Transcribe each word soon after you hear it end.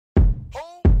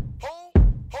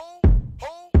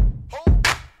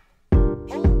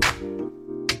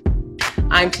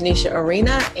I'm Tanisha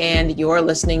Arena, and you're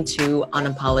listening to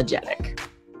Unapologetic.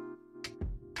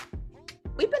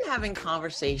 We've been having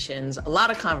conversations, a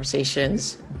lot of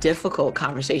conversations, difficult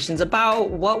conversations about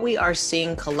what we are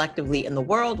seeing collectively in the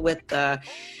world with the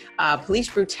police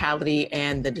brutality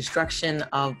and the destruction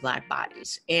of Black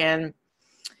bodies. And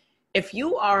if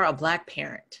you are a Black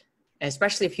parent,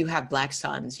 especially if you have Black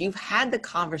sons, you've had the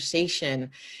conversation,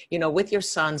 with your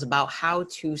sons about how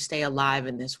to stay alive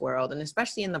in this world, and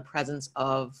especially in the presence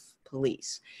of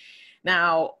police.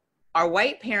 Now, are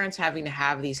white parents having to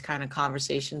have these kind of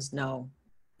conversations? No.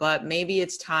 But maybe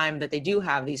it's time that they do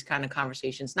have these kind of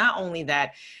conversations. Not only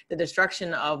that the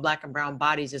destruction of Black and brown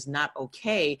bodies is not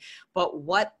okay, but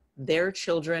what their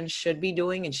children should be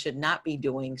doing and should not be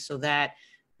doing so that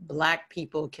Black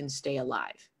people can stay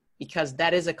alive. Because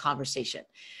that is a conversation.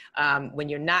 When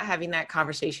you're not having that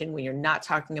conversation, when you're not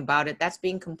talking about it, that's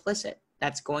being complicit.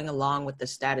 That's going along with the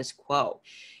status quo.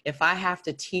 If I have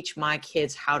to teach my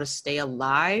kids how to stay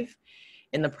alive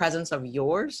in the presence of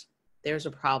yours, there's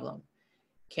a problem.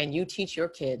 Can you teach your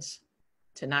kids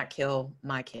to not kill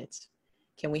my kids?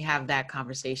 Can we have that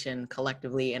conversation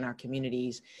collectively in our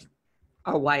communities,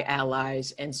 our white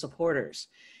allies and supporters?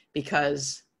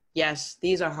 Because yes,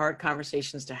 these are hard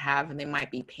conversations to have and they might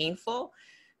be painful,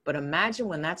 but imagine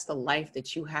when that's the life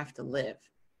that you have to live.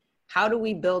 How do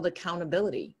we build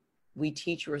accountability? We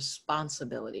teach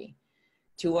responsibility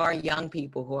to our young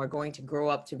people who are going to grow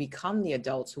up to become the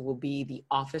adults who will be the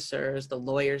officers, the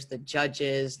lawyers, the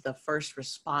judges, the first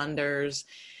responders.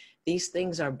 These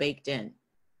things are baked in.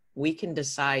 We can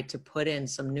decide to put in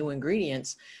some new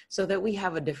ingredients so that we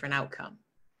have a different outcome.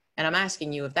 And I'm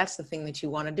asking you if that's the thing that you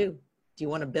want to do. Do you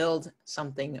want to build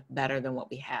something better than what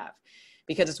we have?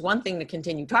 Because it's one thing to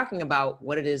continue talking about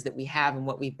what it is that we have and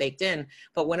what we've baked in,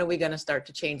 but when are we going to start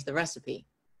to change the recipe?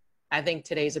 I think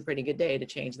today's a pretty good day to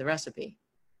change the recipe,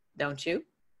 don't you?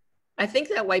 I think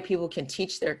that white people can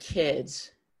teach their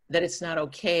kids that it's not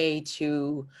okay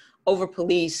to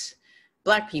over-police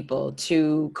Black people,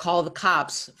 to call the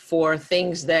cops for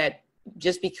things that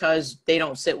just because they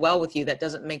don't sit well with you, that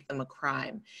doesn't make them a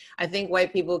crime. I think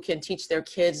white people can teach their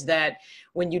kids that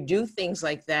when you do things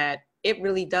like that, it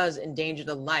really does endanger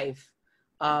the life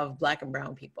of Black and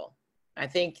brown people. I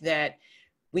think that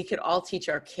we could all teach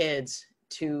our kids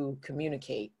to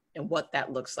communicate and what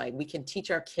that looks like. We can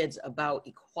teach our kids about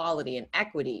equality and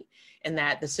equity, and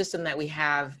that the system that we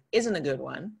have isn't a good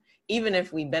one. Even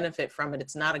if we benefit from it,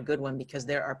 it's not a good one because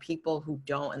there are people who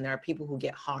don't, and there are people who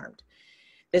get harmed.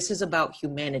 This is about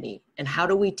humanity. And how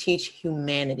do we teach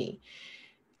humanity?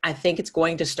 I think it's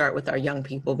going to start with our young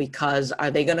people, because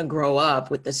are they going to grow up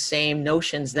with the same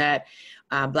notions that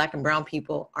Black and brown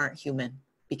people aren't human?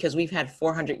 Because we've had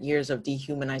 400 years of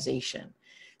dehumanization.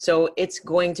 So it's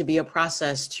going to be a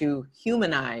process to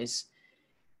humanize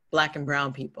Black and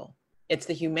brown people. It's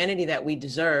the humanity that we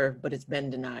deserve, but it's been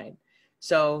denied.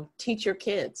 So teach your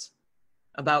kids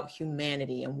about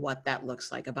humanity and what that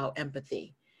looks like, about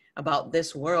empathy, about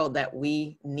this world that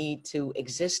we need to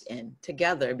exist in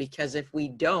together, because if we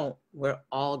don't, we're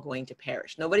all going to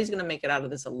perish. Nobody's going to make it out of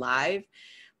this alive,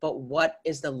 but what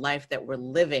is the life that we're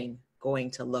living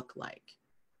going to look like?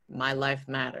 My life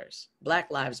matters. Black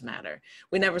lives matter.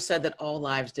 We never said that all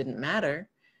lives didn't matter,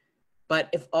 but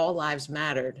if all lives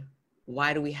mattered,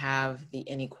 why do we have the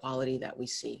inequality that we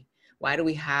see? Why do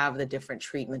we have the different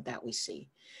treatment that we see?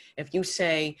 If you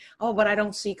say, oh, but I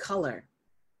don't see color,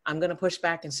 I'm going to push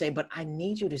back and say, but I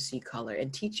need you to see color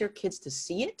and teach your kids to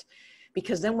see it,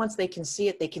 because then once they can see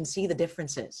it, they can see the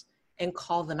differences and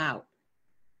call them out.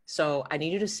 So I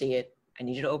need you to see it. I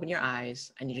need you to open your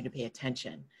eyes. I need you to pay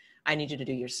attention. I need you to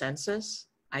do your census.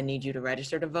 I need you to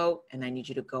register to vote, and I need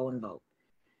you to go and vote.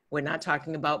 We're not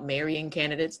talking about marrying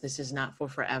candidates. This is not for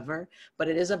forever, but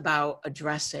it is about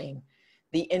addressing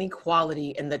the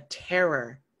inequality and the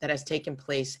terror that has taken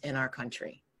place in our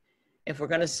country. If we're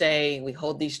going to say we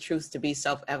hold these truths to be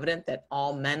self-evident, that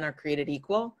all men are created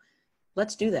equal,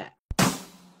 let's do that.